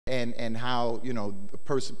and how, you know,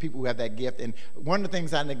 people who have that gift. And one of the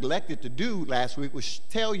things I neglected to do last week was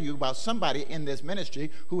tell you about somebody in this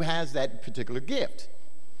ministry who has that particular gift.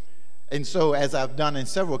 And so, as I've done in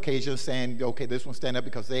several occasions, saying, okay, this one stand up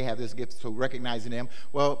because they have this gift, so recognizing them.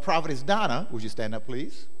 Well, Prophetess Donna, would you stand up,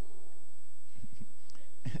 please?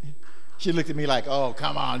 She looked at me like, oh,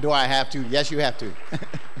 come on, do I have to? Yes, you have to.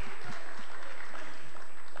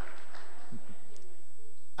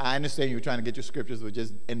 I understand you were trying to get your scriptures, but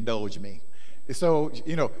just indulge me. So,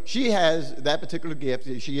 you know, she has that particular gift.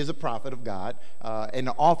 She is a prophet of God, in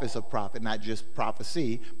the office of prophet, not just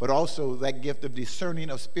prophecy, but also that gift of discerning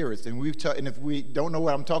of spirits. And and if we don't know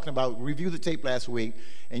what I'm talking about, review the tape last week,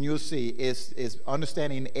 and you'll see it's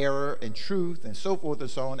understanding error and truth and so forth and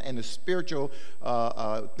so on, and the spiritual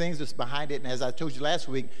things that's behind it. And as I told you last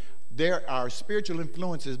week, there are spiritual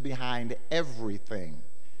influences behind everything.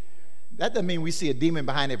 That doesn't mean we see a demon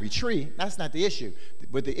behind every tree. That's not the issue.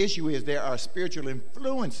 But the issue is there are spiritual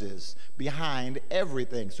influences behind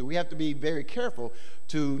everything. So we have to be very careful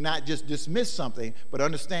to not just dismiss something, but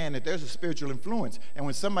understand that there's a spiritual influence. And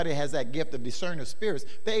when somebody has that gift of discerning of spirits,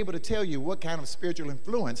 they're able to tell you what kind of spiritual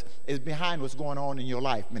influence is behind what's going on in your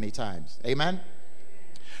life many times. Amen?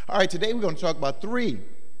 All right, today we're going to talk about 3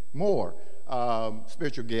 more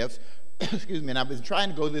spiritual gifts. Excuse me, and I've been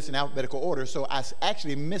trying to go this in alphabetical order, so I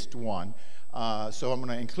actually missed one. So I'm going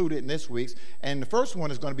to include it in this week's. And the first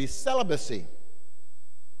one is going to be celibacy.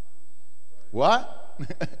 What?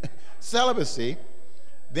 Celibacy.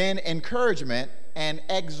 Then encouragement and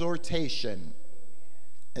exhortation.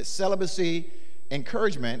 It's celibacy,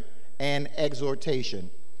 encouragement, and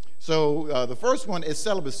exhortation. So the first one is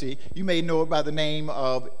celibacy. You may know it by the name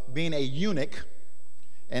of being a eunuch.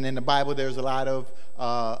 And in the Bible, there's a lot of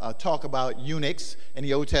talk about eunuchs in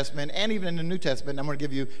the Old Testament and even in the New Testament. I'm going to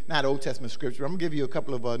give you, not Old Testament scripture, I'm going to give you a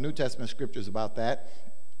couple of New Testament scriptures about that.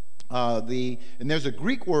 And there's a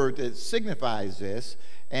Greek word that signifies this,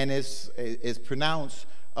 and it's pronounced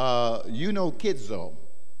eunokizo.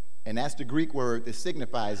 And that's the Greek word that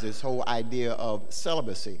signifies this whole idea of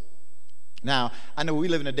celibacy. Now, I know we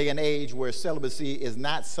live in a day and age where celibacy is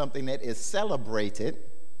not something that is celebrated,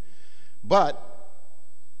 but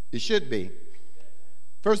it should be.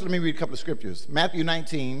 First, let me read a couple of scriptures. Matthew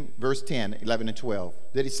 19, verse 10, 11, and 12.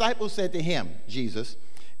 The disciples said to him, Jesus,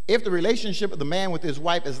 if the relationship of the man with his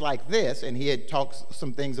wife is like this, and he had talked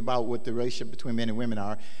some things about what the relationship between men and women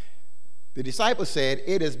are, the disciples said,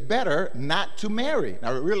 it is better not to marry.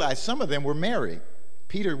 Now, realize some of them were married.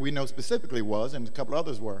 Peter, we know specifically, was, and a couple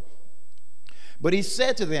others were. But he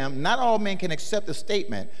said to them, not all men can accept the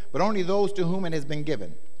statement, but only those to whom it has been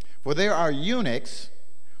given. For there are eunuchs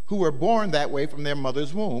who were born that way from their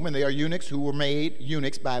mother's womb, and they are eunuchs who were made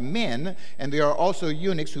eunuchs by men, and there are also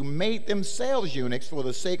eunuchs who made themselves eunuchs for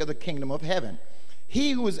the sake of the kingdom of heaven.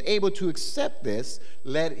 He who is able to accept this,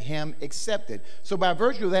 let him accept it. So by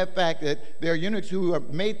virtue of that fact that there are eunuchs who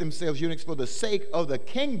have made themselves eunuchs for the sake of the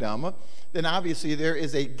kingdom, then obviously there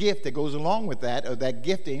is a gift that goes along with that, or that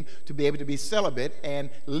gifting to be able to be celibate and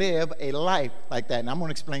live a life like that. And I'm going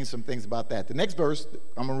to explain some things about that. The next verse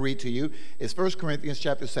I'm going to read to you is 1 Corinthians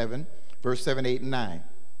chapter 7, verse 7, 8, and 9. And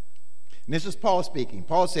this is Paul speaking.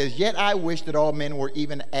 Paul says, yet I wish that all men were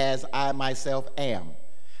even as I myself am.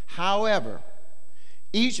 However,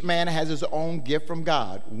 each man has his own gift from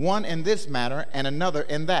God, one in this manner and another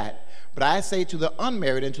in that. But I say to the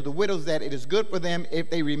unmarried and to the widows that it is good for them if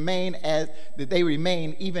they remain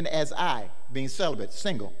even as I, being celibate,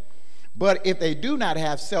 single. But if they do not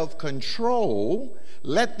have self-control,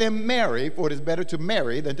 let them marry, for it is better to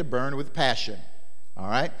marry than to burn with passion. All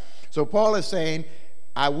right? So Paul is saying,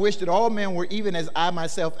 I wish that all men were even as I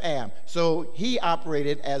myself am. So he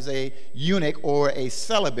operated as a eunuch or a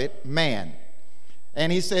celibate man. And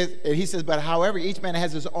he says, but however, each man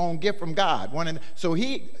has his own gift from God. So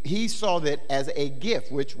he saw that as a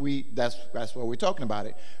gift, which that's why we're talking about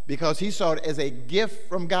it, because he saw it as a gift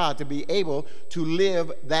from God to be able to live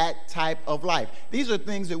that type of life. These are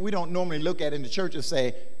things that we don't normally look at in the church and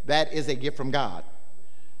say, that is a gift from God.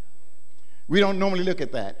 We don't normally look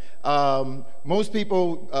at that. Most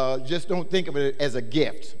people just don't think of it as a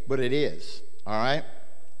gift, but it is, all right?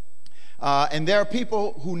 And there are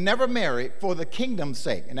people who never marry for the kingdom's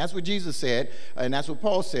sake. And that's what Jesus said, and that's what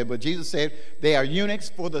Paul said. But Jesus said they are eunuchs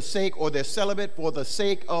for the sake, or they're celibate for the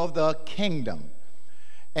sake of the kingdom.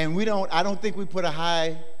 And I don't think we put a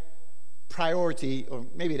high priority, or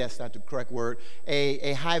maybe that's not the correct word,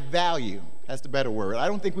 a high value, that's the better word. I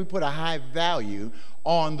don't think we put a high value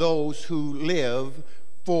on those who live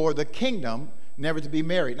for the kingdom, never to be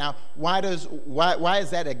married. Now, why is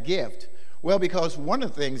that a gift? Well, because one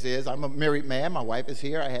of the things is I'm a married man. My wife is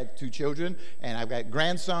here. I had 2 children, and I've got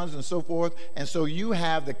grandsons and so forth. And so you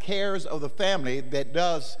have the cares of the family that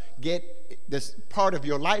does get this part of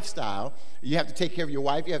your lifestyle. You have to take care of your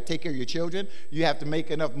wife. You have to take care of your children. You have to make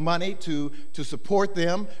enough money to support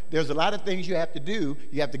them. There's a lot of things you have to do.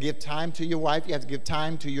 You have to give time to your wife. You have to give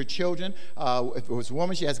time to your children. If it was a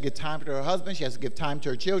woman, she has to give time to her husband. She has to give time to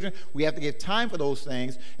her children. We have to give time for those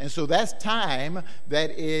things. And so that's time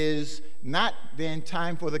that is not then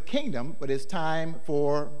time for the kingdom, but it's time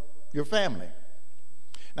for your family.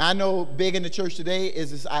 Now, I know big in the church today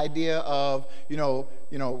is this idea of,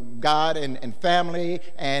 God and family,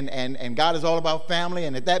 and God is all about family,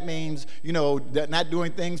 and that means, not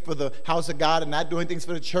doing things for the house of God and not doing things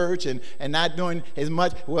for the church and not doing as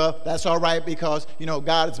much. Well, that's all right because,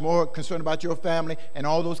 God is more concerned about your family and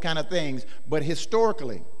all those kind of things. But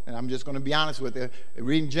historically, and I'm just going to be honest with you,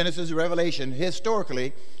 reading Genesis and Revelation,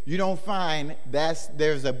 historically, you don't find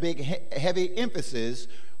there's a big, heavy emphasis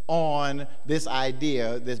on this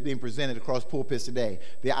idea that's being presented across pulpits today.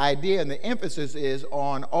 The idea and the emphasis is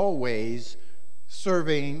on always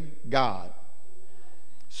serving God.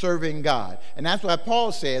 Serving God. And that's what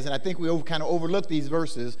Paul says, and I think we kind of overlook these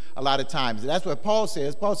verses a lot of times. That's what Paul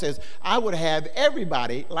says. Paul says, I would have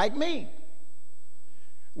everybody like me.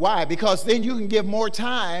 Why? Because then you can give more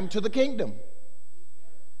time to the kingdom.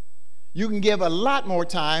 You can give a lot more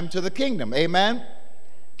time to the kingdom. Amen?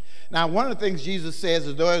 Now, one of the things Jesus says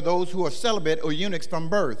is there are those who are celibate or eunuchs from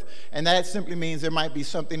birth. And that simply means there might be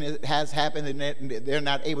something that has happened and they're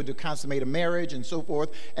not able to consummate a marriage and so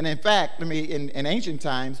forth. And in fact, in ancient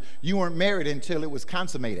times, you weren't married until it was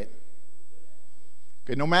consummated.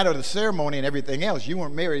 Okay, no matter the ceremony and everything else, you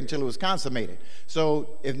weren't married until it was consummated.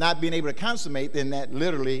 So if not being able to consummate, then that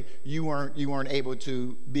literally you weren't able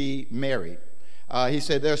to be married. He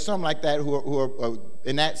said there are some like that who are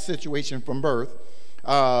in that situation from birth.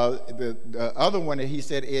 The other one that he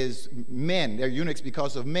said is men. They're eunuchs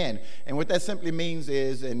because of men. And what that simply means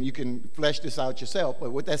is, and you can flesh this out yourself,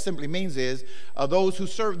 but what that simply means is those who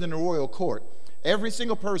served in the royal court. Every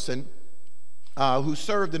single person who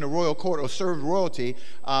served in the royal court or served royalty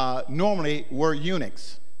normally were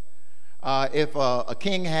eunuchs. If a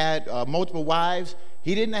king had multiple wives,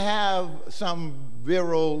 he didn't have some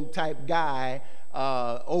virile type guy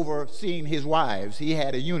overseeing his wives. He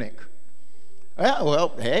had a eunuch.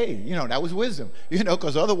 Well, hey, that was wisdom,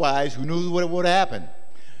 because otherwise, who knew what would happen?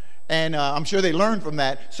 And I'm sure they learned from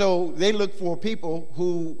that. So they looked for people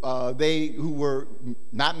who were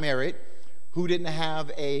not married, who didn't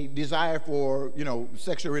have a desire for,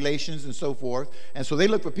 sexual relations and so forth. And so they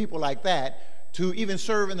looked for people like that to even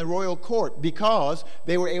serve in the royal court because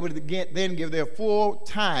they were able to then give their full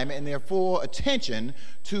time and their full attention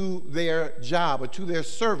to their job or to their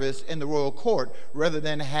service in the royal court rather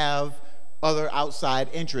than have other outside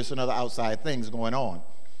interests and other outside things going on.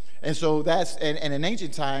 And so that's, and in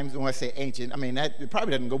ancient times, when I say ancient, I mean, it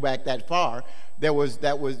probably doesn't go back that far. That was,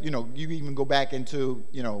 you even go back into,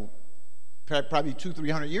 probably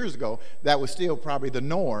 200-300 years ago, that was still probably the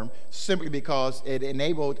norm simply because it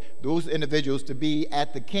enabled those individuals to be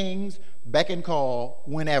at the king's beck and call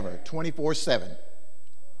whenever, 24/7.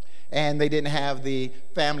 And they didn't have the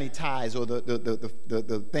family ties or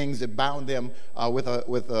the things that bound them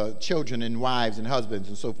with children and wives and husbands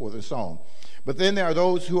and so forth and so on. But then there are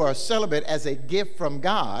those who are celibate as a gift from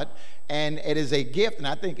God, and it is a gift, and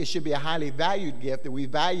I think it should be a highly valued gift that we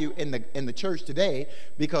value in the church today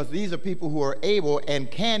because these are people who are able and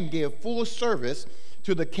can give full service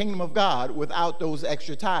to the kingdom of God without those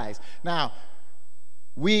extra ties. Now,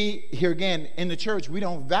 we, here again, in the church, we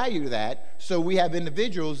don't value that, so we have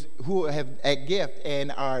individuals who have a gift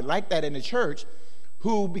and are like that in the church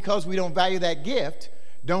who, because we don't value that gift,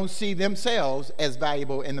 don't see themselves as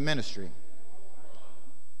valuable in the ministry.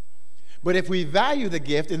 But if we value the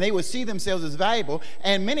gift, and they would see themselves as valuable,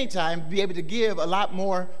 and many times be able to give a lot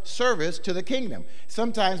more service to the kingdom.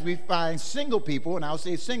 Sometimes we find single people, and I'll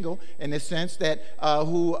say single in the sense that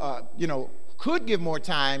who could give more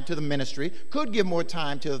time to the ministry, could give more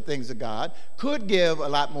time to the things of God, could give a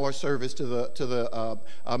lot more service to the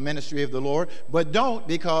ministry of the Lord, but don't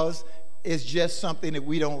because it's just something that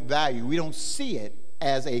we don't value. We don't see it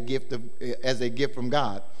as a gift from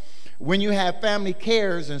God. When you have family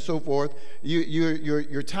cares and so forth,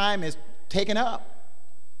 your time is taken up.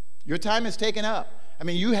 Your time is taken up. I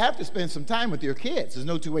mean, you have to spend some time with your kids. There's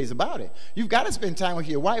no two ways about it. You've got to spend time with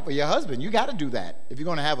your wife or your husband. You got to do that if you're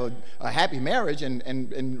going to have a happy marriage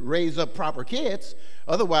and raise up proper kids.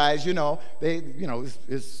 Otherwise, things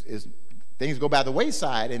things go by the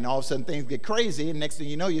wayside, and all of a sudden things get crazy, and next thing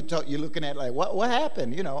you know, you're looking at like, what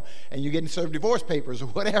happened, you know, and you're getting served divorce papers or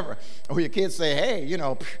whatever, or your kids say, hey, you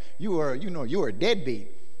know, you were a deadbeat.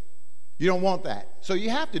 You don't want that. So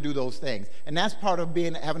you have to do those things, and that's part of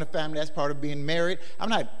having a family. That's part of being married.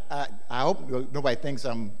 I hope nobody thinks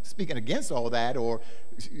I'm speaking against all that, or,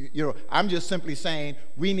 you know, I'm just simply saying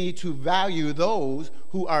we need to value those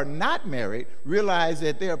who are not married, realize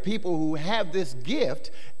that there are people who have this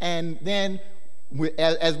gift, and then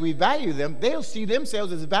as we value them, they'll see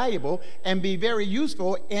themselves as valuable and be very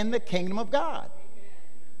useful in the kingdom of God.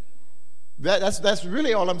 That's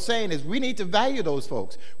really all I'm saying, is we need to value those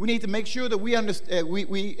folks. We need to make sure that we understand,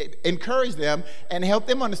 we encourage them and help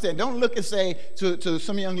them understand. Don't look and say to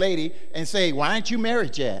some young lady and say, why aren't you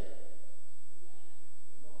married yet?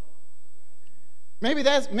 Maybe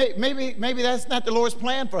that's not the Lord's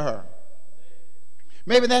plan for her.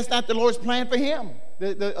 Maybe that's not the Lord's plan for him,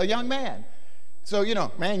 a young man. So, you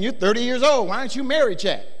know, man, you're 30 years old. Why aren't you married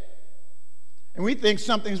yet? And we think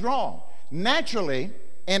something's wrong. Naturally,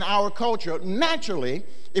 in our culture,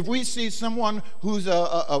 if we see someone who's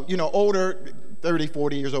older, 30,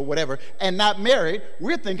 40 years old, whatever, and not married,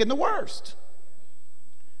 we're thinking the worst.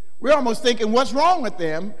 We're almost thinking what's wrong with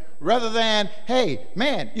them, rather than, hey,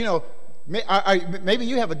 man, you know, maybe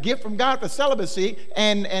you have a gift from God for celibacy,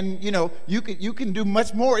 and you know, you can do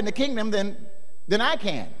much more in the kingdom than I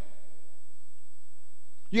can.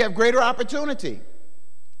 You have greater opportunity.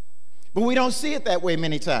 But we don't see it that way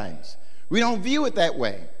many times. We don't view it that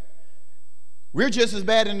way. We're just as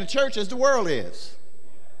bad in the church as the world is.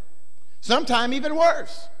 Sometimes even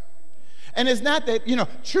worse. And it's not that, you know,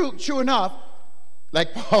 true enough,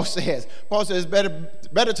 like Paul says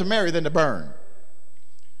better to marry than to burn.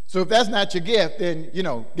 So if that's not your gift, then, you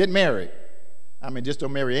know, get married. I mean, just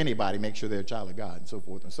don't marry anybody. Make sure they're a child of God, and so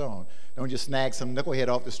forth and so on. Don't just snag some knucklehead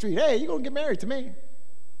off the street. Hey, you're going to get married to me.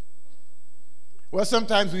 Well,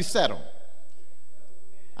 sometimes we settle.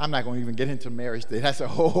 I'm not going to even get into marriage today. That's a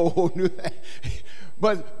whole new thing.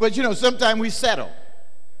 But you know, sometimes we settle.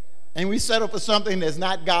 And we settle for something that's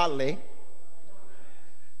not godly.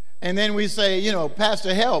 And then we say, you know,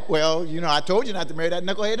 Pastor, help. Well, you know, I told you not to marry that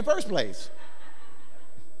knucklehead in the first place.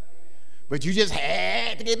 But you just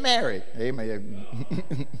had to get married. Amen.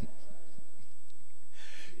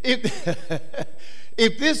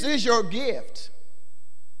 If this is your gift,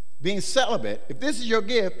 being celibate, if this is your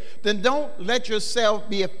gift, then don't let yourself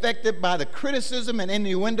be affected by the criticism and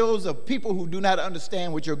innuendos of people who do not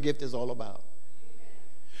understand what your gift is all about.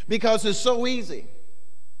 Because it's so easy.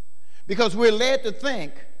 Because we're led to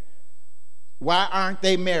think, why aren't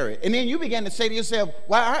they married? And then you begin to say to yourself,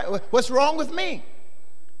 what's wrong with me?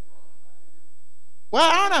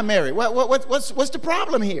 Why aren't I married? What's the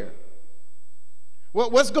problem here?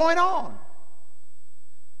 What's going on?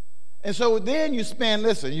 And so then you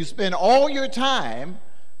spend all your time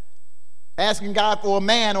asking God for a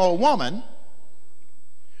man or a woman,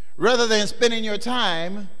 rather than spending your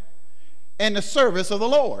time in the service of the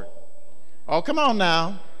Lord. Oh, come on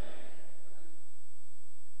now.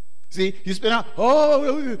 See, you spend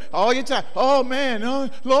all your time. Oh man,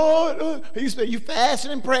 Lord, you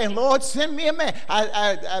fasting and praying. Lord, send me a man.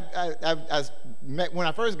 I met, when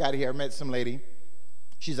I first got here, I met some lady.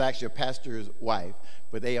 She's actually a pastor's wife,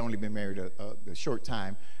 but they only been married a short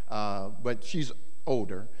time. But she's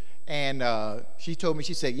older, and she told me,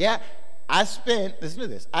 she said, "Yeah, listen to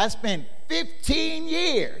this. I spent 15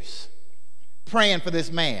 years praying for this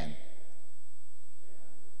man."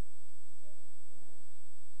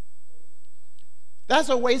 That's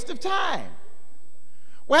a waste of time.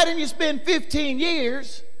 Why didn't you spend 15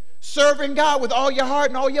 years serving God with all your heart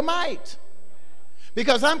and all your might?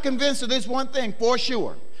 Because I'm convinced of this one thing for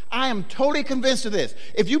sure. I am totally convinced of this.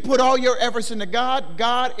 If you put all your efforts into God,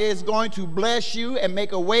 God is going to bless you and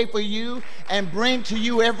make a way for you and bring to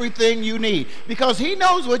you everything you need. Because He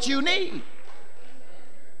knows what you need.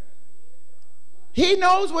 He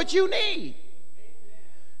knows what you need.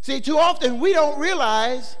 See, too often we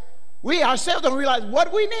ourselves don't realize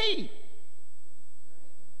what we need.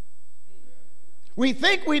 We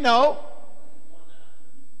think we know.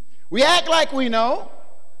 We act like we know.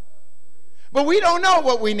 But we don't know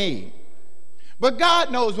what we need. But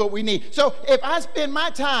God knows what we need. So if I spend my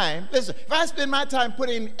time,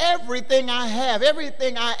 putting everything I have,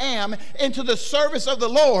 everything I am into the service of the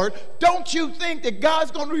Lord, don't you think that God's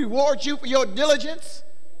going to reward you for your diligence?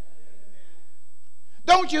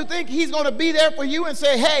 Don't you think He's going to be there for you and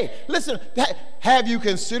say, hey, listen, have you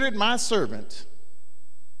considered my servant?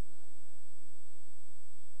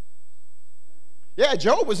 Yeah,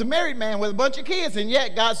 Job was a married man with a bunch of kids, and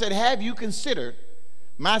yet God said, have you considered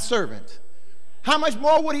my servant? how much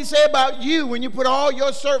more would he say about you when you put all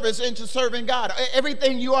your service into serving God,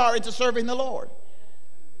 everything you are into serving the Lord?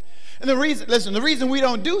 And the reason we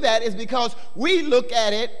don't do that is because we look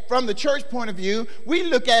at it from the church point of view. We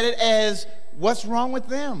look at it as, what's wrong with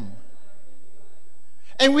them?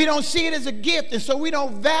 And we don't see it as a gift, and so we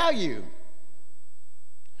don't value.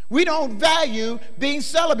 We don't value being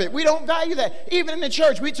celibate. We don't value that. Even in the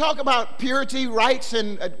church, we talk about purity rites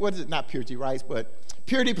and, not purity rites, but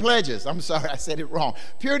purity pledges. I'm sorry, I said it wrong.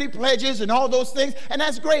 Purity pledges and all those things, and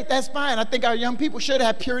that's great. That's fine. I think our young people should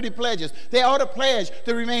have purity pledges. They ought to pledge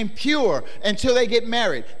to remain pure until they get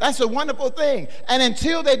married. That's a wonderful thing. And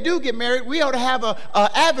until they do get married, we ought to have an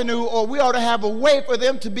avenue, or we ought to have a way for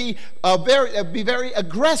them to be very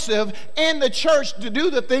aggressive in the church to do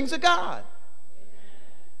the things of God.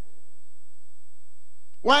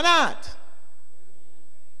 Why not?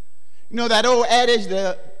 You know that old adage,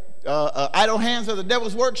 the idle hands are the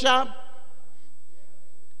devil's workshop?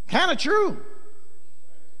 Kind of true.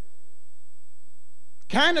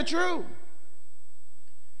 Kind of true.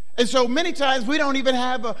 And so many times we don't even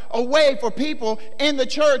have a way for people in the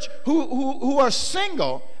church who are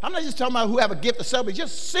single. I'm not just talking about who have a gift of celibacy,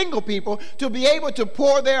 just single people, to be able to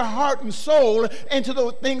pour their heart and soul into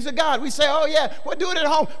the things of God. We say, oh yeah, we'll do it at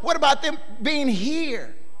home. What about them being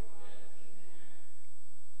here?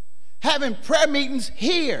 Having prayer meetings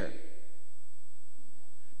here.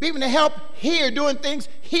 Being to help here, doing things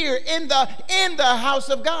here in the house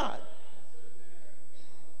of God.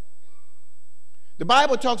 The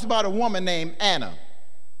Bible talks about a woman named Anna.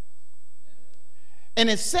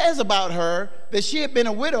 And it says about her that she had been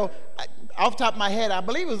a widow, off the top of my head, I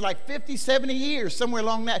believe it was like 50, 70 years, somewhere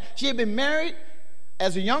along that. She had been married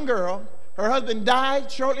as a young girl. Her husband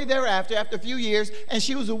died shortly thereafter, after a few years, and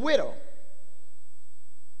she was a widow.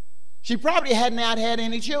 She probably had not had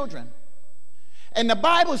any children. And the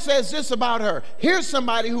Bible says this about her. Here's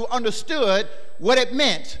somebody who understood what it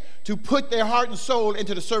meant to put their heart and soul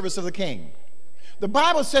into the service of the King. The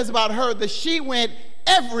Bible says about her that she went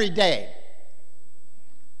every day.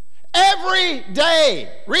 Every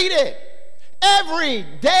day. Read it. Every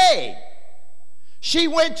day. She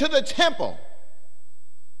went to the temple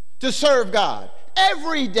to serve God.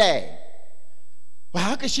 Every day. Well,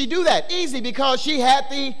 how could she do that? Easy, because she had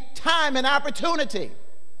the time and opportunity.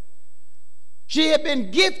 She had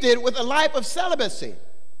been gifted with a life of celibacy.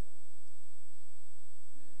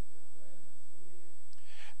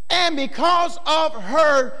 And because of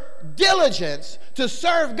her diligence to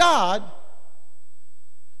serve God,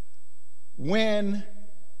 when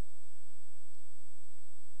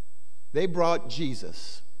they brought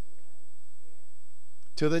Jesus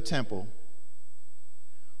to the temple,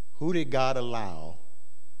 who did God allow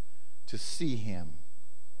to see him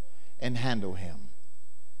and handle him?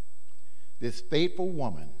 This faithful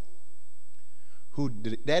woman who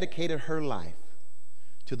dedicated her life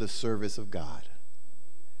to the service of God.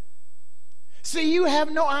 See, you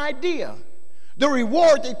have no idea the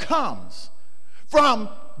reward that comes from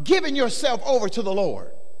giving yourself over to the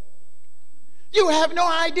Lord. You have no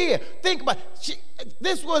idea. Think about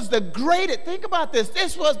this was the greatest, think about this.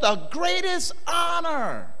 This was the greatest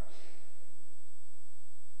honor.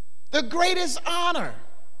 The greatest honor.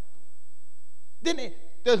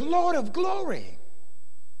 The Lord of glory.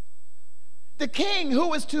 The King who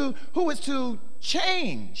was to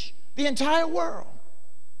change the entire world.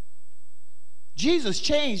 Jesus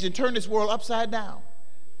changed and turned this world upside down.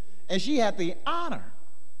 And she had the honor,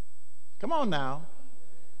 come on now,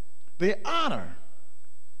 the honor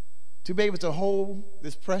to be able to hold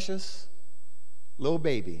this precious little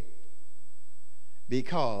baby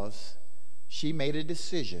because she made a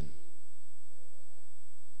decision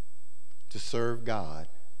to serve God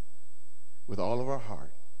with all of her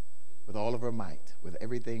heart, with all of her might, with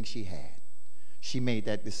everything she had. She made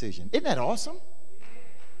that decision. Isn't that awesome?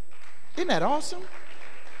 Isn't that awesome?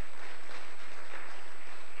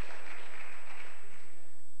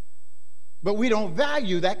 But we don't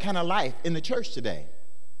value that kind of life in the church today.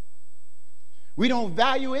 We don't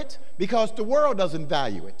value it because the world doesn't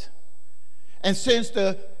value it. And since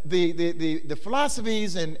the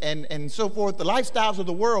philosophies and so forth, the lifestyles of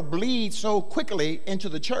the world bleed so quickly into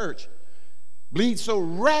the church, bleed so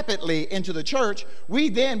rapidly into the church, we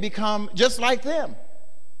then become just like them.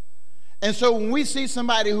 And so when we see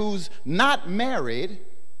somebody who's not married,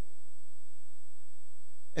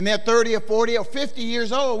 and they're 30 or 40 or 50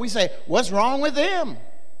 years old, we say, what's wrong with them?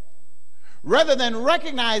 Rather than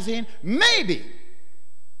recognizing maybe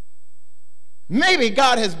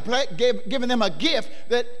God has given them a gift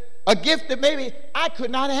that maybe I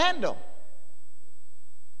could not handle.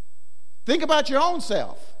 Think about your own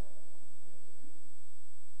self.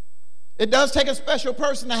 It does take a special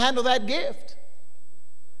person to handle that gift.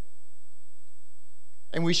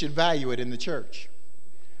 And we should value it in the church.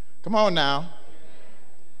 Come on now.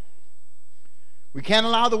 We can't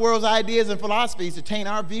allow the world's ideas and philosophies to taint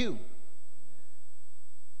our view.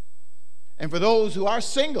 And for those who are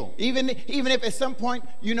single, even if at some point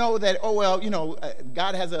you know that, oh, well,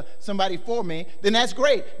 God has somebody for me, then that's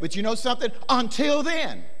great. But you know something? Until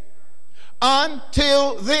then,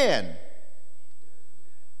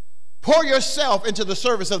 pour yourself into the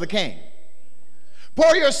service of the King.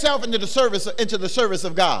 Pour yourself into the service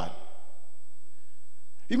of God.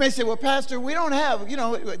 You may say, well, Pastor, we don't have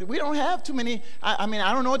too many, I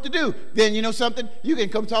don't know what to do. Then you know something? You can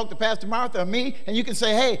come talk to Pastor Martha or me, and you can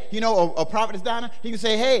say, hey, or Prophetess Donna, you can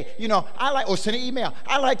say, hey, or send an email.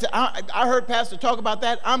 I heard Pastor talk about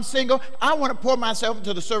that. I'm single. I want to pour myself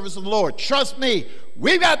into the service of the Lord. Trust me,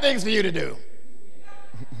 we've got things for you to do.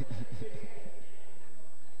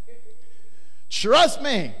 Trust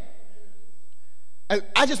me.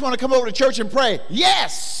 I just want to come over to church and pray.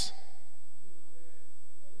 Yes.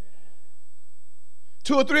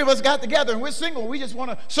 2 or 3 of us got together and we're single. We just want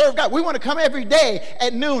to serve God. We want to come every day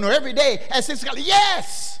at noon or every day at 6 o'clock.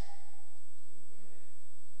 Yes.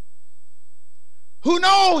 Who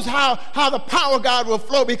knows how the power of God will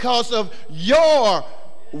flow because of your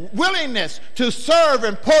willingness to serve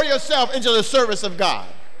and pour yourself into the service of God.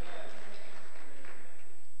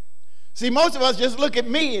 See, most of us just look at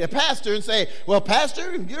me, the pastor, and say, well,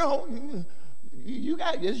 Pastor,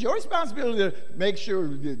 it's your responsibility to make sure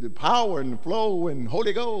the power and the flow and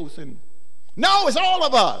Holy Ghost. No, it's all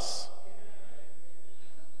of us.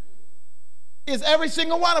 It's every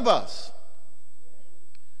single one of us.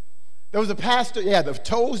 There was a pastor, the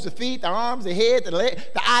toes, the feet, the arms, the head, the leg,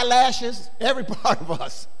 the eyelashes, every part of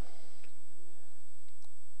us.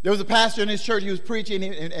 There was a pastor in his church. He was preaching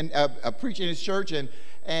and preaching in his church, and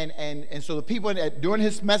so the people during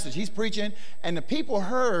his message, he's preaching, and the people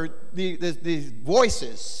heard these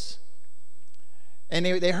voices, and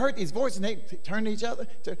they heard these voices, and they turned to each other,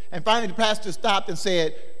 and finally the pastor stopped and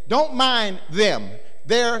said, "Don't mind them.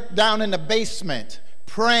 They're down in the basement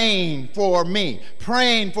praying for me,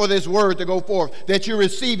 praying for this word to go forth, that you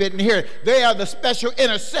receive it and hear it. They are the special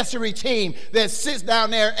intercessory team that sits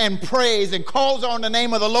down there and prays and calls on the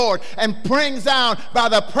name of the Lord and brings down by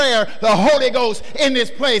the prayer the Holy Ghost in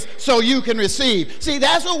this place so you can receive." See,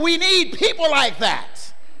 that's what we need, people like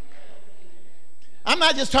that. I'm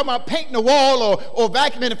not just talking about painting the wall or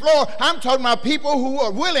vacuuming the floor. I'm talking about people who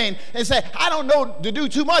are willing and say, I don't know to do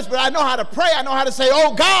too much, but I know how to pray. I know how to say,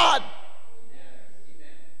 oh God.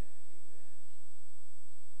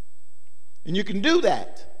 And you can do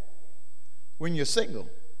that when you're single.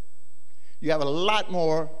 You have a lot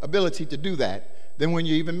more ability to do that than when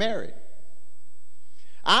you're even married.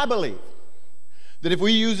 I believe that if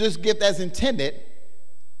we use this gift as intended,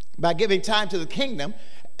 by giving time to the kingdom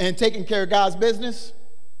and taking care of God's business,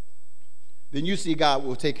 then you see God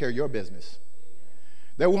will take care of your business.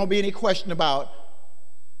 There won't be any question about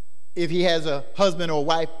if he has a husband or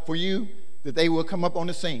wife for you, that they will come up on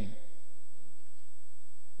the scene.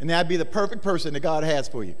 And that'd be the perfect person that God has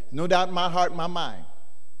for you. No doubt in my heart and my mind.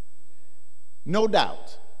 No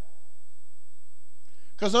doubt.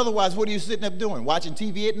 Because otherwise, what are you sitting up doing? Watching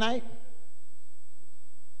TV at night?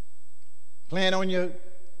 Playing on your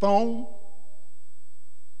phone?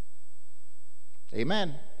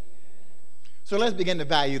 Amen. So let's begin to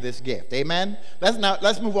value this gift. Amen.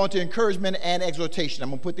 Let's move on to encouragement and exhortation. I'm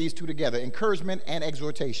going to put these two together. Encouragement and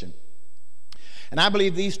exhortation. And I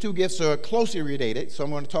believe these two gifts are closely related, so I'm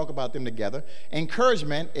going to talk about them together.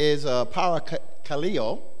 Encouragement is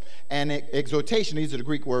parakaleo, and exhortation, these are the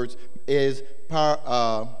Greek words, is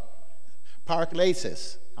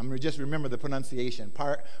paraklesis. I'm going to just remember the pronunciation,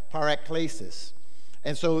 paraklesis.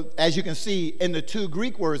 And so, as you can see, in the two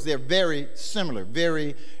Greek words, they're very similar,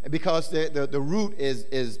 because the root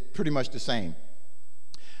is pretty much the same.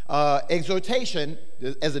 Exhortation,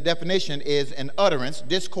 as a definition, is an utterance,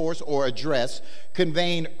 discourse, or address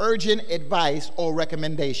conveying urgent advice or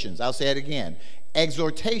recommendations. I'll say it again.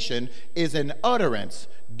 Exhortation is an utterance,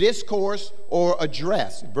 discourse, or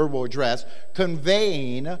address, verbal address,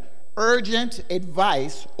 conveying urgent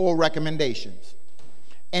advice or recommendations.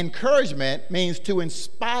 Encouragement means to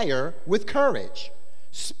inspire with courage,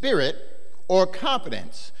 spirit, or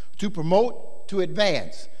confidence, to promote, to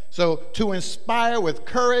advance, So to inspire with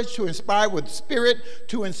courage, to inspire with spirit,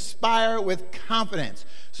 to inspire with confidence.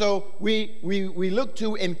 So we look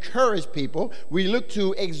to encourage people. We look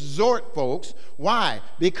to exhort folks. Why?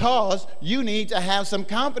 Because you need to have some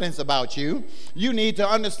confidence about you. You need to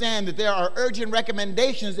understand that there are urgent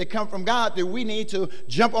recommendations that come from God that we need to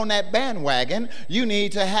jump on that bandwagon. You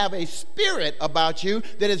need to have a spirit about you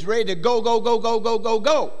that is ready to go, go, go, go, go, go,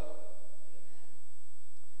 go.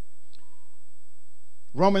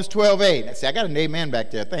 Romans 12:8. See, I got an amen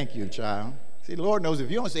back there. Thank you, child. See, the Lord knows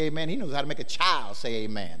if you don't say amen, he knows how to make a child say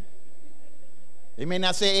amen. They may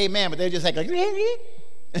not say amen, but they're just like and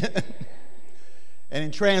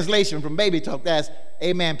in translation from baby talk, that's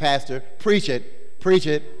amen, pastor. Preach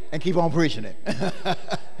it, and keep on preaching it.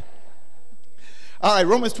 All right,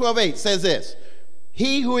 Romans 12:8 says this.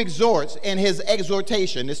 He who exhorts in his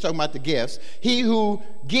exhortation, it's talking about the gifts, he who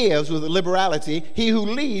gives with liberality, he who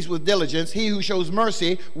leads with diligence, he who shows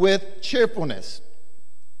mercy with cheerfulness.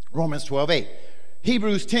 Romans 12:8.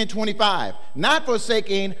 Hebrews 10:25. Not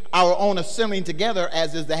forsaking our own assembling together,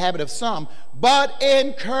 as is the habit of some, but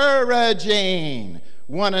encouraging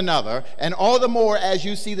one another, and all the more as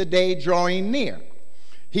you see the day drawing near.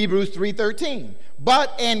 Hebrews 3:13.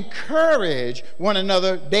 But encourage one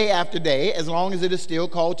another day after day, as long as it is still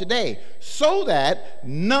called today, so that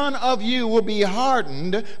none of you will be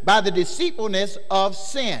hardened by the deceitfulness of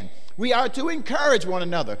sin. We are to encourage one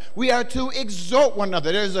another. We are to exhort one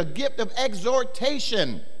another. There's a gift of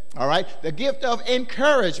exhortation, all right? The gift of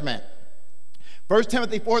encouragement. 1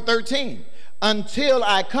 Timothy 4:13. Until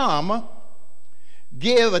I come,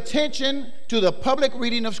 give attention to the public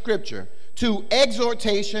reading of Scripture, to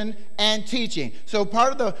exhortation and teaching. So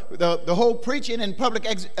part of the whole preaching and public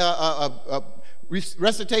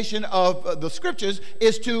recitation of the Scriptures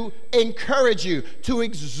is to encourage you, to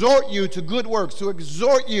exhort you to good works, to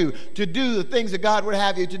exhort you to do the things that God would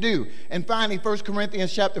have you to do. And finally, 1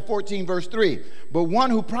 Corinthians chapter 14, verse 3. But one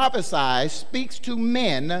who prophesies speaks to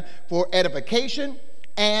men for edification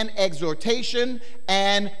and exhortation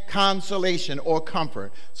and consolation or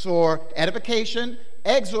comfort. So edification,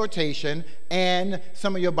 exhortation, and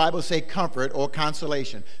some of your Bibles say comfort or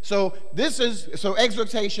consolation. So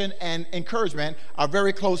exhortation and encouragement are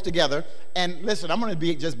very close together. And listen, I'm going to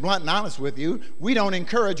be just blunt and honest with you. We don't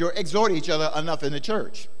encourage or exhort each other enough in the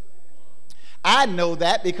church. I know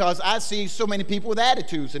that because I see so many people with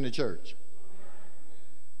attitudes in the church.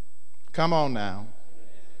 Come on now.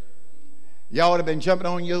 Y'all would have been jumping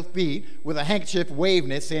on your feet with a handkerchief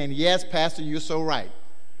waving it, saying, yes, Pastor, you're so right.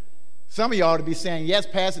 Some of y'all ought to be saying, yes,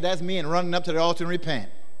 Pastor, that's me, and running up to the altar and repent.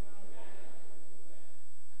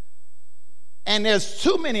 And there's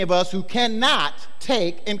too many of us who cannot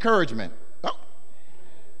take encouragement. Oh.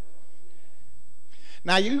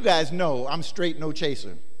 Now, you guys know I'm straight, no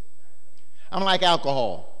chaser. I'm like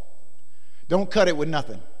alcohol. Don't cut it with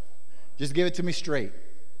nothing. Just give it to me straight.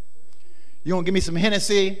 You want to give me some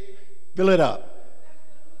Hennessy? Fill it up.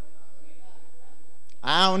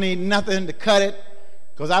 I don't need nothing to cut it,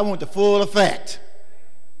 because I want the full effect.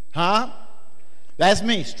 Huh? That's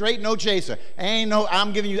me, straight, no chaser. I'm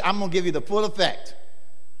going to give you the full effect.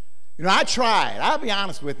 You know, I tried. I'll be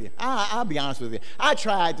honest with you. I'll be honest with you. I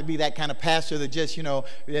tried to be that kind of pastor that just,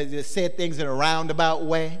 just said things in a roundabout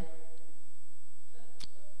way.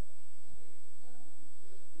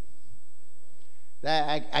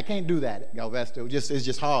 I can't do that, Galvesto. It's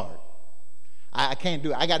just hard. I can't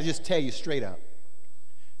do it. I got to just tell you straight up.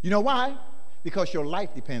 You know why? Because your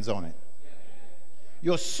life depends on it.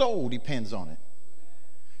 Your soul depends on it.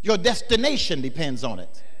 Your destination depends on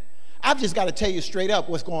it. I've just got to tell you straight up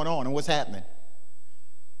what's going on and what's happening.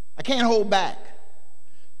 I can't hold back.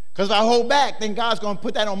 Because if I hold back, then God's going to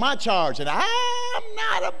put that on my charge. And I'm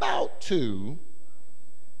not about to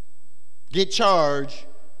get charged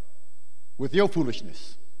with your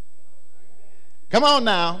foolishness. Come on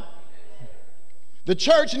now. The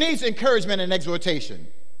church needs encouragement and exhortation.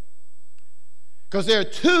 Because there are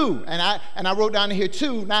two, and I wrote down here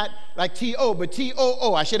two, not like T-O, but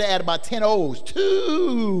T-O-O. I should have added about 10 O's.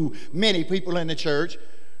 Too many people in the church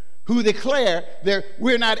who declare that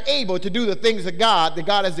we're not able to do the things of God that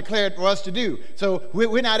God has declared for us to do. So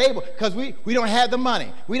we're not able because we don't have the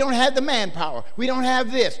money. We don't have the manpower. We don't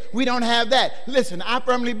have this. We don't have that. Listen, I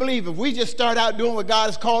firmly believe if we just start out doing what God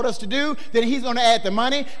has called us to do, then he's going to add the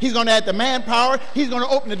money. He's going to add the manpower. He's going to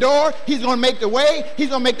open the door. He's going to make the way. He's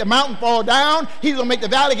going to make the mountain fall down. He's going to make the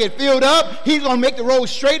valley get filled up. He's going to make the road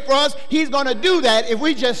straight for us. He's going to do that if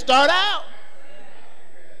we just start out.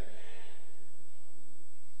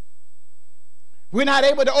 We're not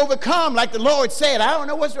able to overcome like the Lord said. I don't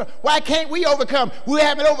know what's wrong. Why can't we overcome? We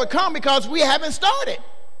haven't overcome because we haven't started.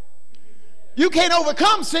 You can't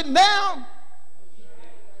overcome sitting down.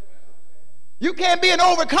 You can't be an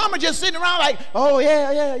overcomer just sitting around like, oh,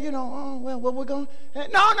 yeah, you know, oh, well, what we're going to.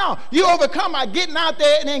 No. You overcome by getting out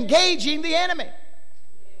there and engaging the enemy.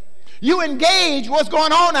 You engage what's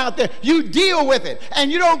going on out there. You deal with it.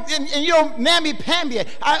 And you don't namby-pamby it.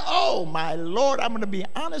 Oh, my Lord, I'm going to be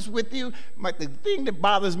honest with you. The thing that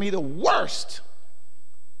bothers me the worst,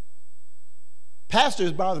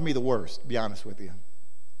 pastors bother me the worst, to be honest with you.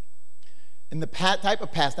 And the type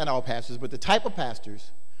of pastor, not all pastors, but the type of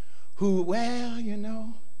pastors who, well, you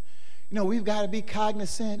know, we've got to be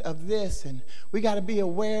cognizant of this, and we got to be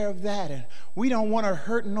aware of that, and we don't want to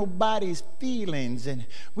hurt nobody's feelings, and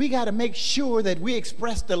we got to make sure that we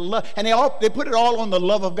express the love. And they put it all on the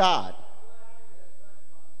love of God.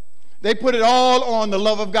 They put it all on the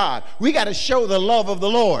love of God. We got to show the love of the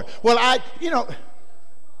Lord. Well,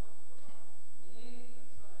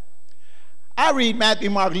 I read Matthew,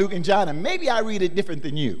 Mark, Luke, and John, and maybe I read it different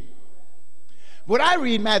than you. When I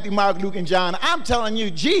read Matthew, Mark, Luke, and John, I'm telling you,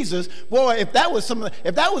 Jesus, boy, if that was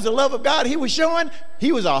the love of God he was showing,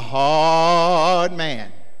 he was a hard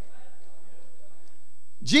man.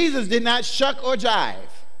 Jesus did not shuck or jive.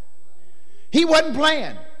 He wasn't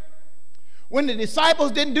playing. When the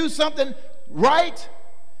disciples didn't do something right,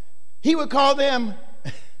 he would call them,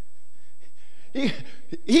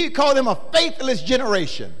 he called them a faithless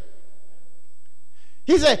generation.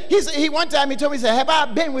 One time he told me, he said, have I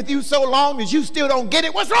been with you so long that you still don't get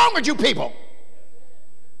it? What's wrong with you people?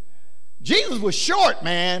 Jesus was short,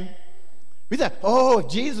 man. He said, oh, if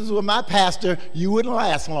Jesus were my pastor, you wouldn't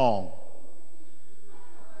last long.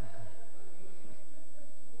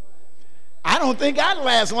 I don't think I'd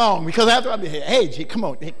last long, because after I'd be, hey, come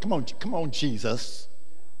on, Jesus.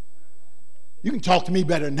 You can talk to me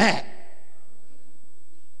better than that.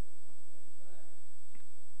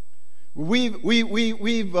 We've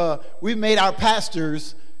made our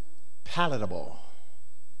pastors palatable.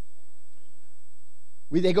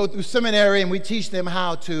 They go through seminary and we teach them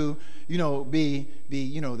how to, we don't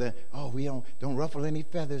ruffle any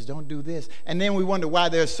feathers, don't do this. And then we wonder why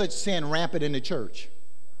there's such sin rampant in the church.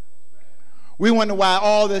 We wonder why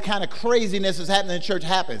all the kind of craziness that's happening in the church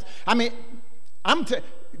happens. I mean,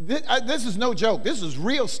 this is no joke. This is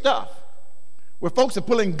real stuff, where folks are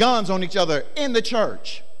pulling guns on each other in the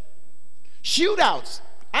church. Shootouts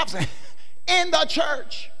in the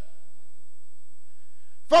church.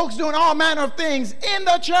 Folks doing all manner of things in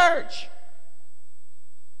the church.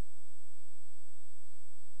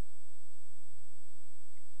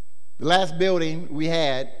 The last building we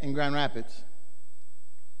had in Grand Rapids,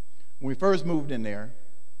 when we first moved in there,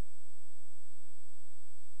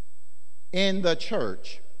 in the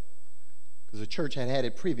church, because the church had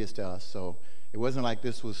it previous to us, so it wasn't like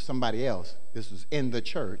this was somebody else. This was in the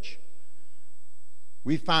church.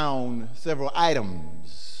 We found several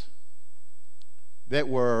items that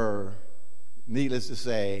were, needless to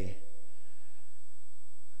say,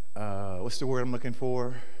 what's the word I'm looking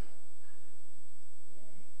for?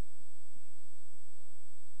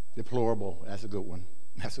 Deplorable. That's a good one.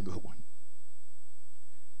 That's a good one.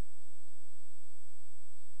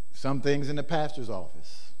 Some things in the pastor's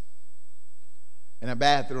office. In a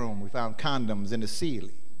bathroom, we found condoms in the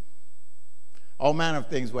ceiling. All manner of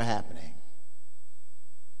things were happening.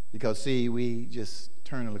 Because, see, we just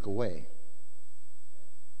turn and look away.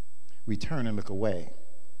 We turn and look away.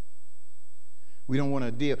 We don't want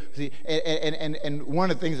to deal. See, and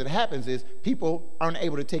one of the things that happens is people aren't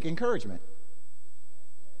able to take encouragement.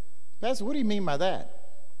 Pastor, what do you mean by that?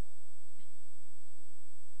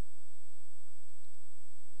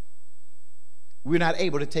 We're not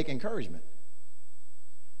able to take encouragement.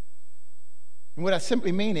 And what I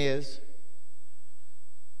simply mean is,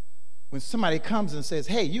 when somebody comes and says,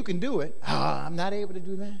 hey, you can do it, I'm not able to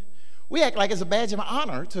do that. We act like it's a badge of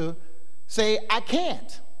honor to say, I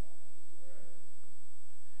can't.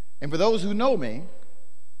 And for those who know me,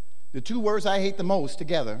 the two words I hate the most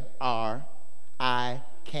together are, I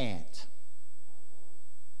can't.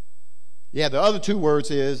 Yeah, the other two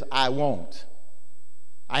words is, I won't.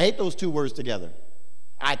 I hate those two words together.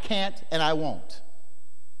 I can't and I won't.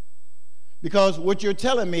 Because what you're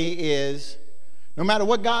telling me is, no matter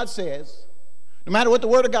what God says, no matter what the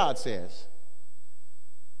Word of God says,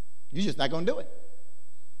 you're just not going to do it.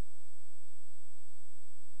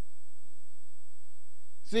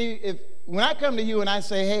 See, when I come to you and I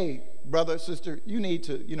say, hey, brother, sister, you need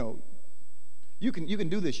to, you can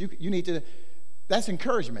do this. You need to, that's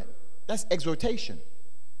encouragement. That's exhortation.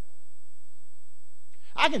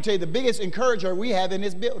 I can tell you the biggest encourager we have in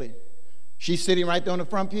this building. She's sitting right there on the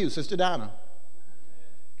front pew, Sister Donna.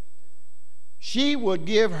 She would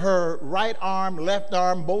give her right arm, left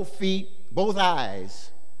arm, both feet, both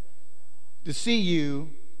eyes, to see you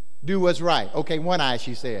do what's right. Okay, one eye,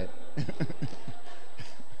 she said.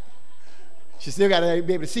 She still got to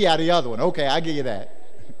be able to see out of the other one. Okay, I give you that.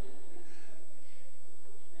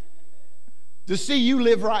 To see you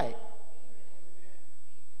live right.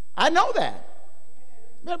 I know that.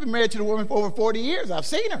 I've been married to the woman for over 40 years. I've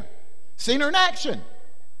seen her in action.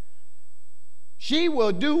 She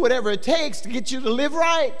will do whatever it takes to get you to live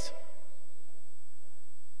right.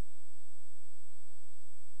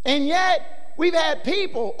 And yet, we've had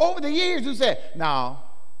people over the years who said, no.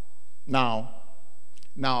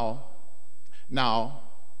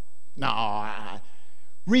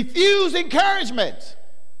 Refuse encouragement.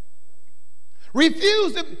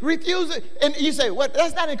 Refuse it. And you say, what?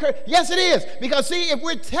 That's not encouragement. Yes, it is. Because see, if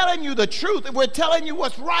we're telling you the truth, if we're telling you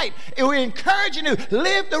what's right, if we're encouraging you,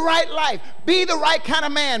 live the right life, be the right kind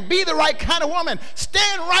of man, be the right kind of woman,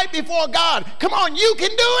 stand right before God. Come on, you can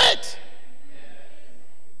do it.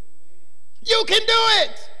 You can do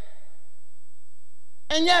it.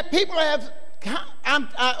 And yet people have,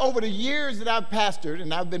 over the years that I've pastored,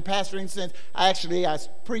 and I've been pastoring since, I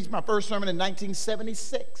preached my first sermon in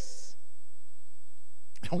 1976.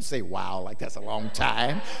 Don't say wow like that's a long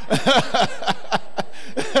time.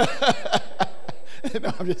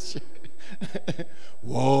 No, I'm just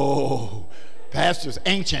whoa, pastor's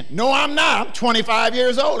ancient. No, I'm not. I'm 25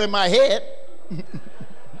 years old in my head.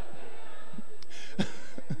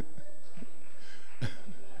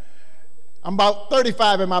 I'm about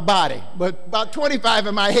 35 in my body, but about 25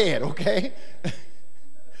 in my head, okay?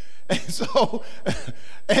 And so,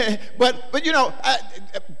 but you know,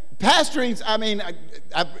 pastoring, I mean,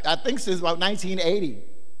 I think since about 1980,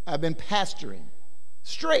 I've been pastoring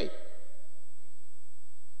straight.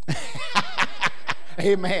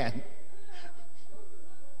 Amen.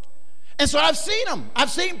 And so I've seen them. I've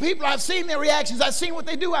seen people. I've seen their reactions. I've seen what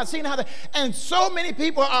they do. I've seen how they, and so many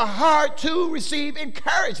people are hard to receive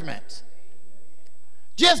encouragement.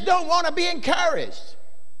 Just don't want to be encouraged.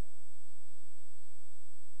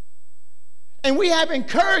 And we have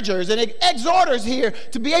encouragers and exhorters here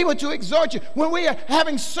to be able to exhort you. When we are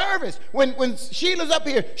having service, when Sheila's up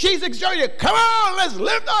here, she's exhorting you. Come on, let's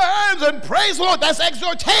lift our hands and praise the Lord. That's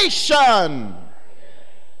exhortation.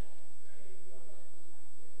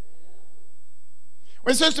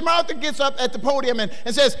 When Sister Martha gets up at the podium and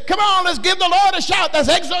says, come on, let's give the Lord a shout, that's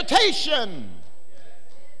exhortation.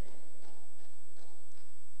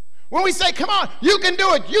 When we say, come on, you can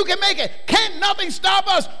do it, you can make it, can't nothing stop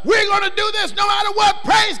us, we're going to do this no matter what,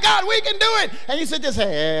 praise God, we can do it. And you sit there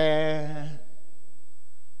saying,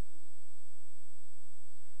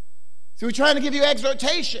 So we're trying to give you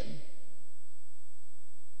exhortation.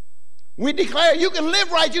 We declare you can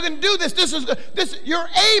live right, you can do this, you're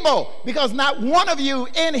able, because not one of you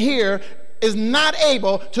in here is not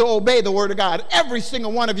able to obey the word of God. Every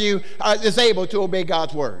single one of you is able to obey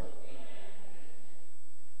God's word.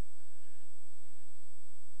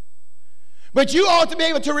 But you ought to be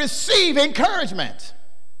able to receive encouragement,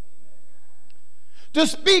 to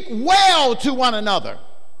speak well to one another.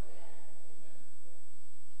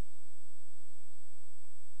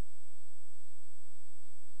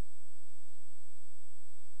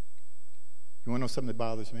 You want to know something that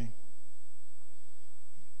bothers me?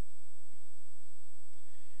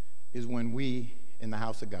 Is when we in the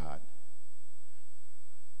house of God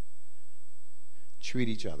treat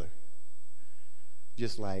each other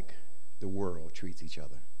just like the world treats each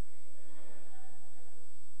other.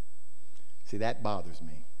 See, that bothers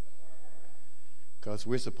me, because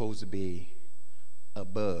we're supposed to be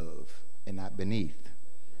above and not beneath.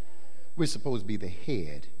 We're supposed to be the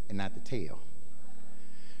head and not the tail.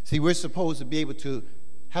 See, we're supposed to be able to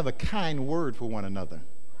have a kind word for one another.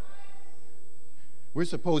 We're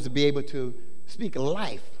supposed to be able to speak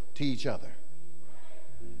life to each other.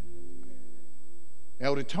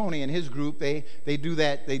 Elder Tony and his group, they do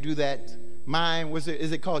that. They do that.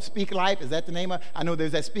 Is it called Speak Life? Is that the name of it? I know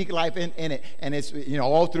there's that Speak Life in it, and it's, you know,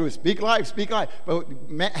 all through it. Speak life, speak life. But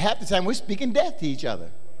half the time we're speaking death to each other.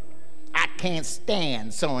 I can't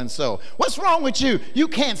stand so and so. What's wrong with you? You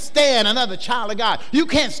can't stand another child of God. You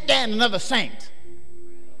can't stand another saint.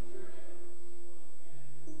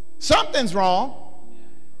 Something's wrong.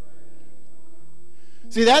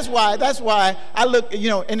 See, that's why I look, you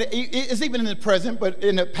know, and it's even in the present, but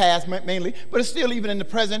in the past mainly, but it's still even in the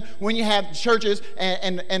present when you have churches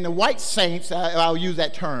and the white saints, I'll use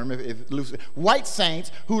that term, if loosely, white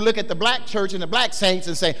saints who look at the black church and the black saints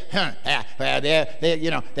and say,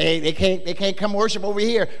 they can't come worship over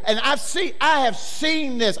here. And I have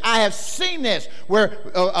seen this where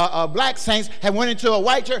black saints have went into a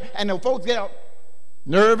white church and the folks get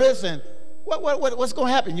nervous and What's going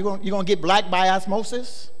to happen? You're going to get black by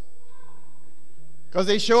osmosis? Because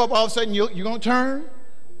they show up all of a sudden, you're going to turn?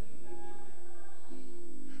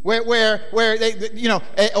 Where they, you know,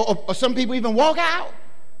 or some people even walk out?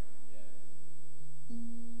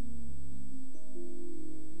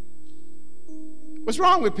 What's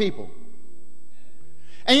wrong with people?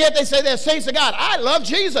 And yet they say they're saints of God. I love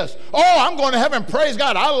Jesus. Oh, I'm going to heaven. Praise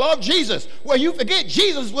God. I love Jesus. Well, you forget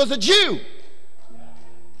Jesus was a Jew.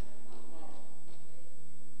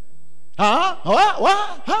 Huh?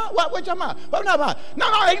 What? Huh? What you talking about? What are you talking about? No,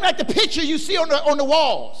 it ain't like the picture you see on the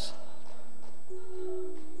walls.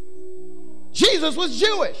 Jesus was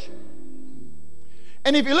Jewish.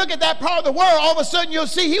 And if you look at that part of the world, all of a sudden you'll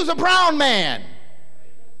see he was a brown man.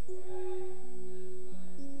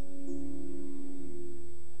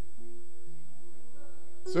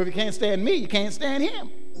 So if you can't stand me, you can't stand him.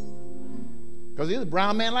 Because he's a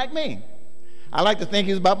brown man like me. I like to think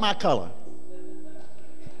he's about my color.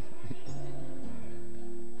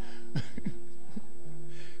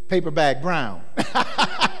 Paper bag brown.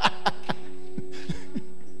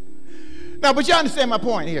 Now, but you understand my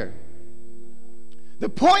point here. The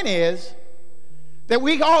point is that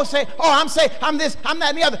we all say, oh, I'm saved, I'm this, I'm that,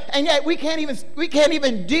 and the other. And yet we can't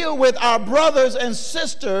even deal with our brothers and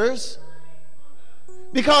sisters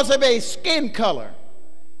because of a skin color,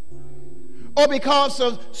 or because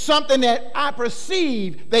of something that I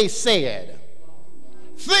perceive they said,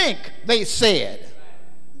 think they said,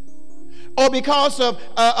 or because of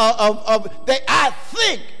I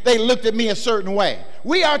think they looked at me a certain way.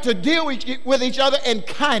 We are to deal with each other in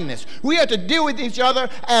kindness. We are to deal with each other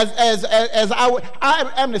as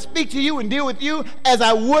I am to speak to you and deal with you as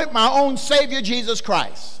I would my own Savior, Jesus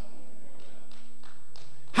Christ.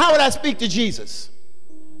 How would I speak to Jesus?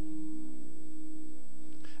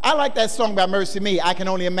 I like that song by Mercy Me, I Can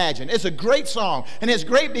Only Imagine. It's a great song, and it's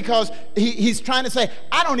great because he's trying to say,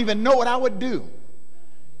 I don't even know what I would do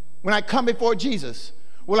when I come before Jesus.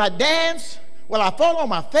 Will I dance? Will I fall on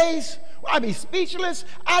my face? Will I be speechless?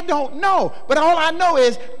 I don't know, but all I know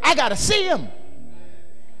is I got to see him.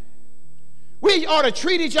 We ought to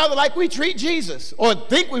treat each other like we treat Jesus, or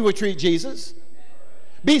think we would treat Jesus.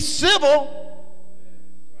 Be civil,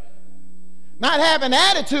 not have an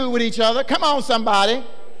attitude with each other. Come on, somebody.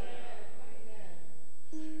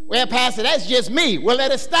 Well, Pastor, that's just me. Well,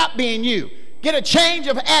 let it stop being you. Get a change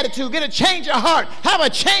of attitude. Get a change of heart. Have a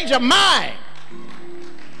change of mind.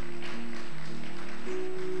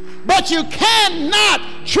 But you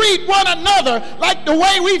cannot treat one another like the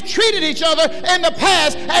way we've treated each other in the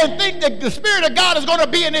past and think that the Spirit of God is going to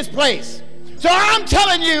be in this place. So I'm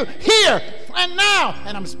telling you here and now,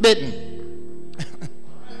 and I'm spitting.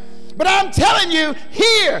 But I'm telling you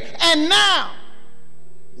here and now,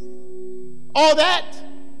 all that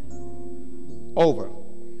over.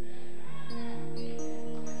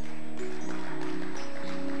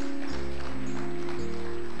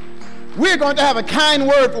 We're going to have a kind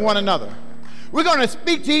word for one another. We're going to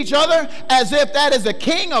speak to each other as if that is a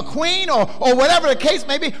king or queen or whatever the case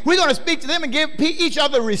may be. We're going to speak to them and give each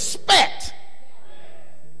other respect.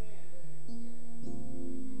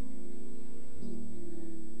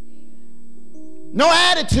 No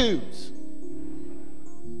attitudes.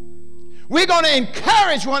 We're going to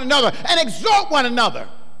encourage one another and exhort one another.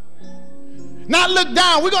 Not look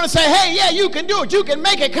down. We're going to say, hey, yeah, you can do it. You can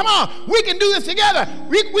make it. Come on. We can do this together.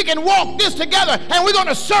 We can walk this together. And we're going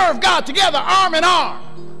to serve God together, arm in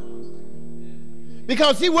arm.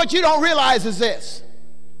 Because, see, what you don't realize is this.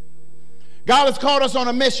 God has called us on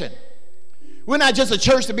a mission. We're not just a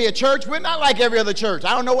church to be a church. We're not like every other church.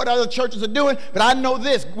 I don't know what other churches are doing, but I know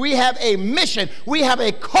this. We have a mission. We have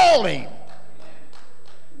a calling.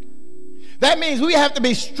 That means we have to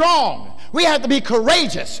be strong. We have to be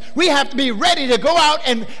courageous. We have to be ready to go out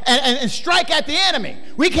and strike at the enemy.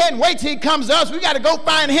 We can't wait till he comes to us. We got to go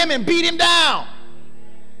find him and beat him down.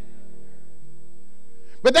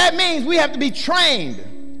 But that means we have to be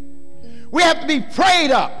trained. We have to be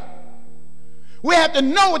prayed up. We have to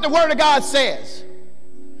know what the Word of God says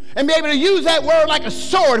and be able to use that word like a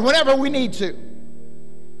sword whenever we need to.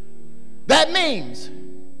 That means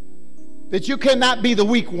that you cannot be the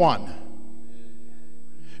weak one.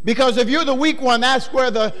 Because if you're the weak one, that's where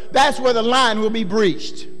the line will be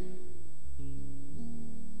breached.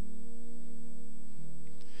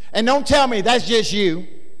 And don't tell me that's just you.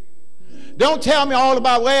 Don't tell me all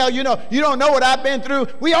about, well, you know, you don't know what I've been through.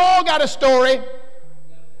 We all got a story.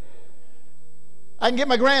 I can get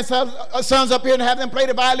my grandsons up here and have them play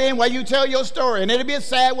the violin while you tell your story. And it'll be a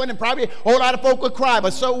sad one and probably a whole lot of folk will cry,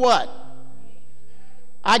 but so what?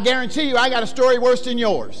 I guarantee you I got a story worse than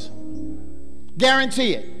yours.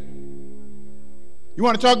 Guarantee it. You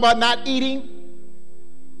want to talk about not eating?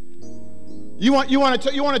 You want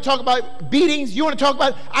to talk about beatings? You want to talk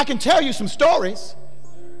about, I can tell you some stories.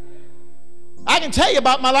 I can tell you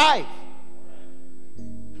about my life.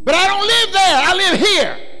 But I don't live there. I live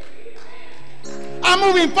here. I'm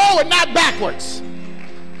moving forward, not backwards.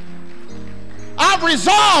 I've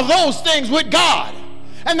resolved those things with God.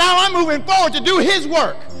 And now I'm moving forward to do his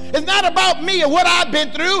work. It's not about me or what I've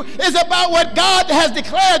been through. It's about what God has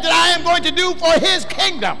declared that I am going to do for his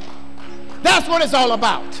kingdom. That's what it's all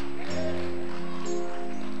about.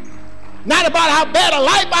 Not about how bad a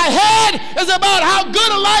life I had. It's about how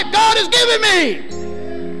good a life God has given me.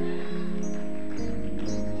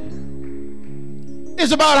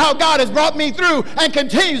 It's about how God has brought me through and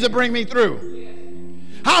continues to bring me through.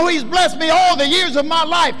 How he's blessed me all the years of my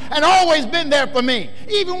life and always been there for me,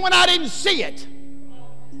 even when I didn't see it.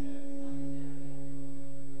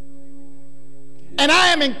 And I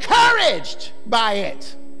am encouraged by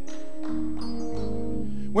it.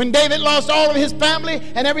 When David lost all of his family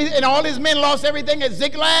and everything, and all his men lost everything at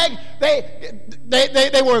Ziklag,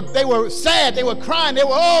 they were sad. They were crying. They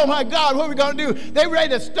were, oh my God, what are we going to do? They were ready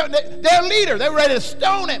to stone their leader. They were ready to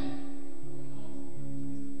stone him.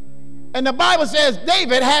 And the Bible says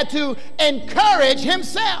David had to encourage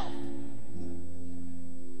himself.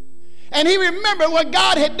 And he remembered what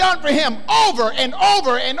God had done for him over and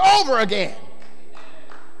over and over again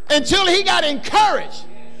until he got encouraged.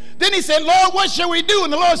 Then he said, Lord, what shall we do?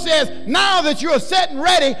 And the Lord says, now that you're set and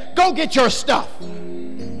ready, go get your stuff.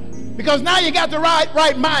 Because now you got the right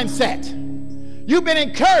mindset. You've been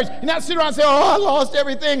encouraged. You're not sitting around and saying, oh, I lost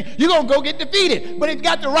everything. You're going to go get defeated. But if you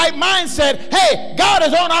got the right mindset, hey, God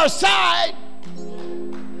is on our side.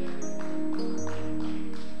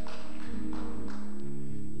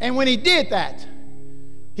 And when he did that,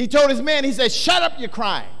 he told his men, he said, shut up your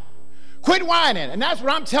crying. Quit whining. And that's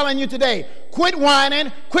what I'm telling you today. Quit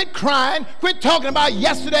whining, quit crying, quit talking about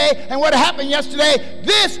yesterday and what happened yesterday.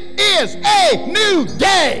 This is a new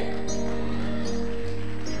day.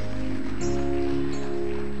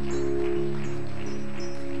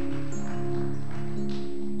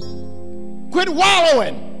 Quit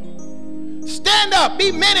wallowing. Stand up,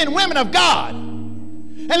 be men and women of God.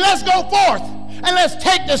 And let's go forth. And let's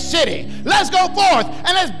take the city. Let's go forth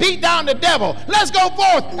and let's beat down the devil. Let's go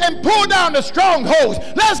forth and pull down the strongholds.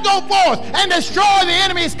 Let's go forth and destroy the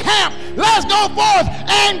enemy's camp. Let's go forth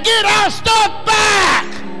and get our stuff back.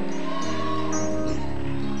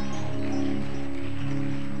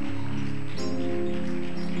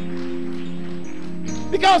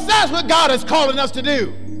 Because that's what God is calling us to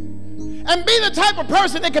do. And be the type of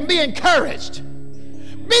person that can be encouraged.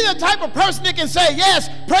 Be the type of person that can say, yes,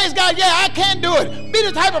 praise God, yeah, I can do it. Be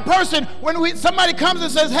the type of person when somebody comes and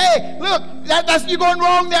says, hey, look, that's you're going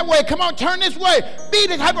wrong that way. Come on, turn this way. Be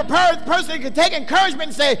the type of person that can take encouragement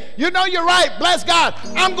and say, you know you're right, bless God.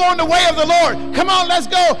 I'm going the way of the Lord. Come on, let's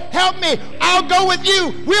go. Help me. I'll go with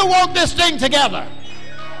you. We'll walk this thing together.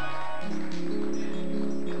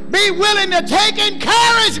 Be willing to take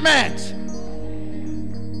encouragement.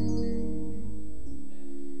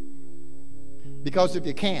 Because if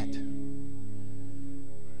you can't,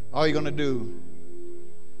 all you're going to do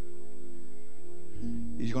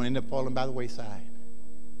is you're going to end up falling by the wayside.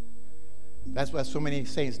 That's why so many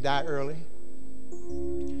saints die early.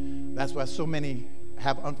 That's why so many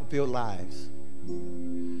have unfulfilled lives.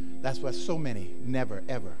 That's why so many never,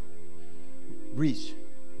 ever reach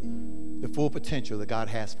the full potential that God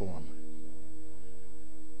has for them.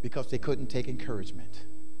 Because they couldn't take encouragement.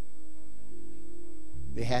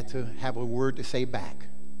 They had to have a word to say back.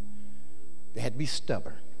 They had to be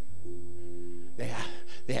stubborn. They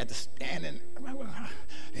had to stand and,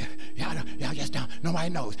 y'all just don't, nobody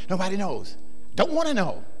knows. Nobody knows. Don't want to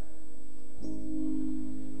know.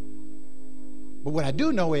 But what I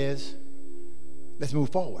do know is, let's move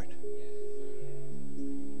forward.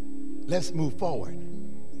 Let's move forward.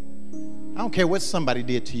 I don't care what somebody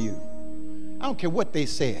did to you. I don't care what they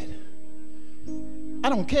said. I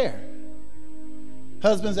don't care.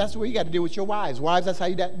 Husbands, that's the way you got to deal with your wives. Wives, that's how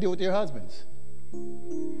you got to deal with your husbands.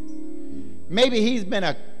 Maybe he's been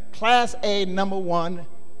a class A #1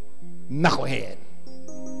 knucklehead.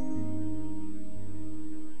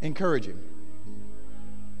 Encourage him.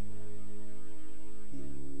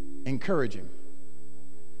 Encourage him.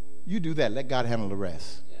 You do that. Let God handle the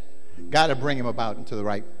rest. God will bring him about into the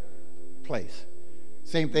right place.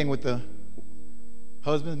 Same thing with the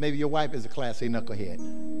husbands. Maybe your wife is a class A knucklehead.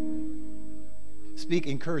 Speak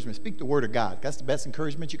encouragement. Speak the word of God. That's the best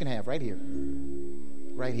encouragement you can have right here.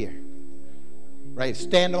 Right here. Right.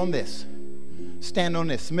 Stand on this. Stand on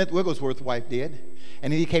this. Smith Wigglesworth's wife did.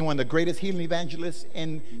 And he became one of the greatest healing evangelists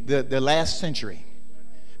in the last century.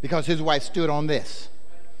 because his wife stood on this.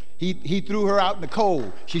 He threw her out in the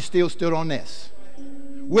cold. She still stood on this.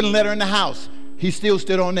 Wouldn't let her in the house. He still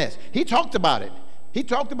stood on this. He talked about it. He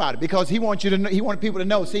talked about it because he wanted you to know, he wanted people to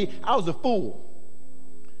know, see, I was a fool.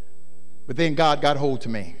 But then God got hold to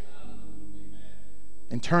me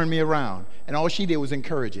and turned me around. And all she did was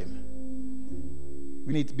encourage him.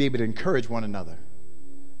 We need to be able to encourage one another.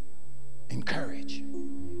 Encourage.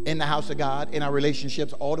 In the house of God, in our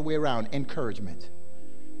relationships, all the way around, encouragement.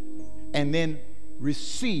 And then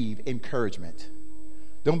receive encouragement.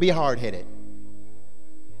 Don't be hard-headed.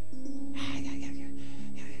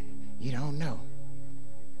 You don't know.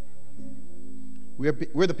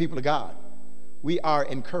 We're the people of God. We are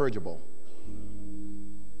encourageable.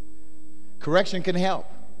 Correction can help,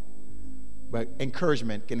 but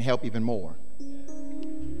encouragement can help even more.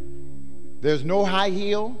 There's no high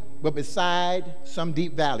hill but beside some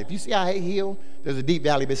deep valley. If you see a high hill, there's a deep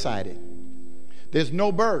valley beside it. There's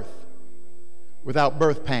no birth without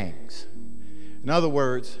birth pangs. In other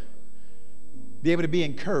words, be able to be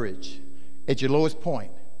encouraged at your lowest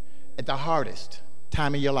point, at the hardest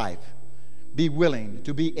time of your life. Be willing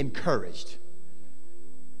to be encouraged.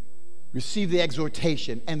 Receive the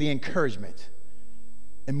exhortation and the encouragement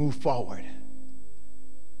and move forward.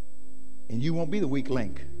 And you won't be the weak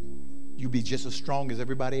link. You'll be just as strong as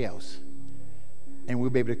everybody else. And we'll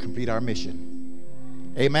be able to complete our mission.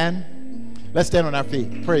 Amen. Let's stand on our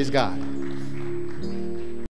feet. Praise God.